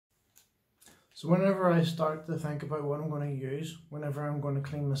So whenever I start to think about what I'm going to use, whenever I'm going to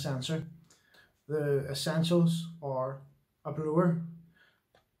clean my sensor, the essentials are a blower.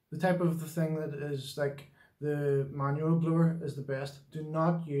 The type of the thing that is like the manual blower is the best. Do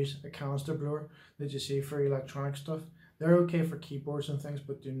not use a canister blower that you see for electronic stuff. They're okay for keyboards and things,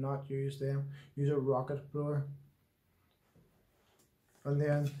 but do not use them. Use a rocket blower. And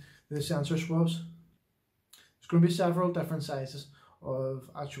then the sensor swabs. There's going to be several different sizes of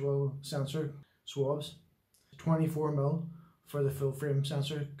actual sensor swabs. 24mm for the full frame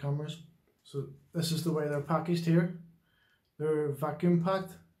sensor cameras. So this is the way they're packaged here. They're vacuum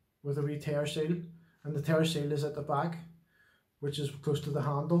packed with a wee tear seal, and the tear seal is at the back, which is close to the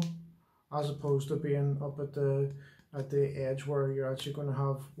handle, as opposed to being up at the edge where you're actually going to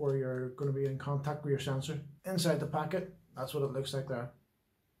have, where you're going to be in contact with your sensor. Inside the packet, that's what it looks like there.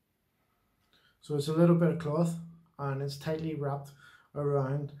 So it's a little bit of cloth and it's tightly wrapped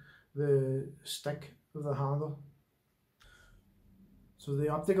around the stick of the handle. So the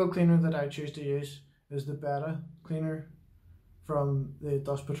optical cleaner that I choose to use is the Beta cleaner from the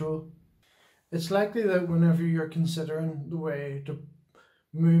Dust Patrol. It's likely that whenever you're considering the way to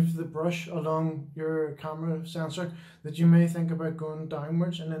move the brush along your camera sensor, that you may think about going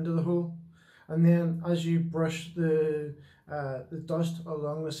downwards and into the hole, and then as you brush the dust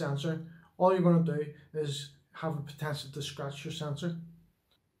along the sensor, all you're going to do is have a potential to scratch your sensor.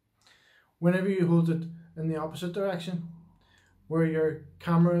 Whenever you hold it in the opposite direction, where your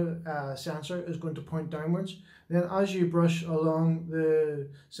camera sensor is going to point downwards, then as you brush along the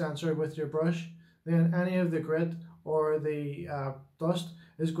sensor with your brush, then any of the grit or the dust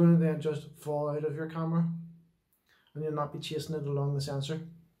is going to then just fall out of your camera and you'll not be chasing it along the sensor.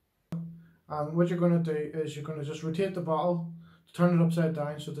 And what you're going to do is you're going to just rotate the bottle, turn it upside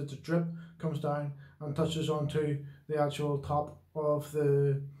down so that the drip comes down and touches onto the actual top of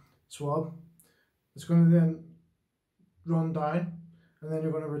the swab. It's going to then run down, and then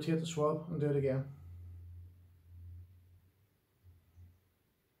you're going to rotate the swab and do it again.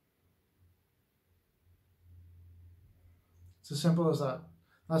 It's as simple as that.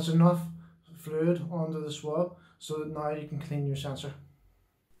 That's enough fluid onto the swab so that now you can clean your sensor.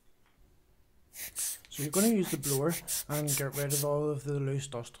 So you're going to use the blower and get rid of all of the loose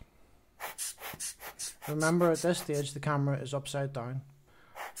dust. Remember, at this stage the camera is upside down,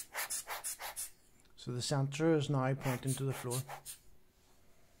 so the sensor is now pointing to the floor.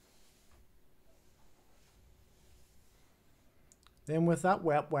 Then with that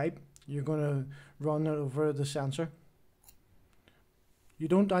wet wipe, you're going to run it over the sensor. You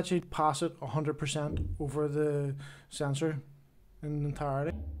don't actually pass it 100% over the sensor in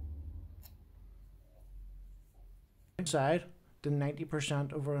entirety. Side to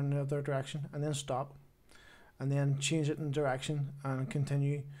 90% over in the other direction, and then stop, and then change it in direction and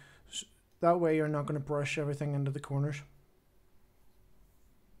continue. That way you're not going to brush everything into the corners.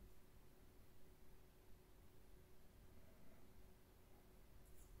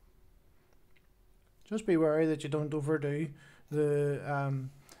 Just be wary that you don't overdo the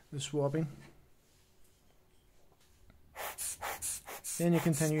swabbing. Then you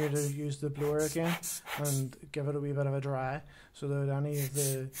continue to use the blower again and give it a wee bit of a dry so that any of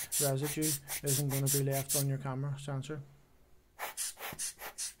the residue isn't going to be left on your camera sensor.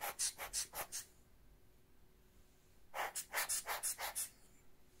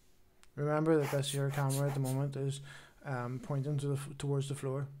 Remember that this your camera at the moment is pointing towards the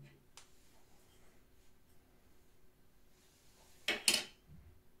floor. So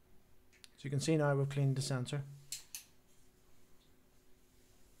you can see now we've cleaned the sensor.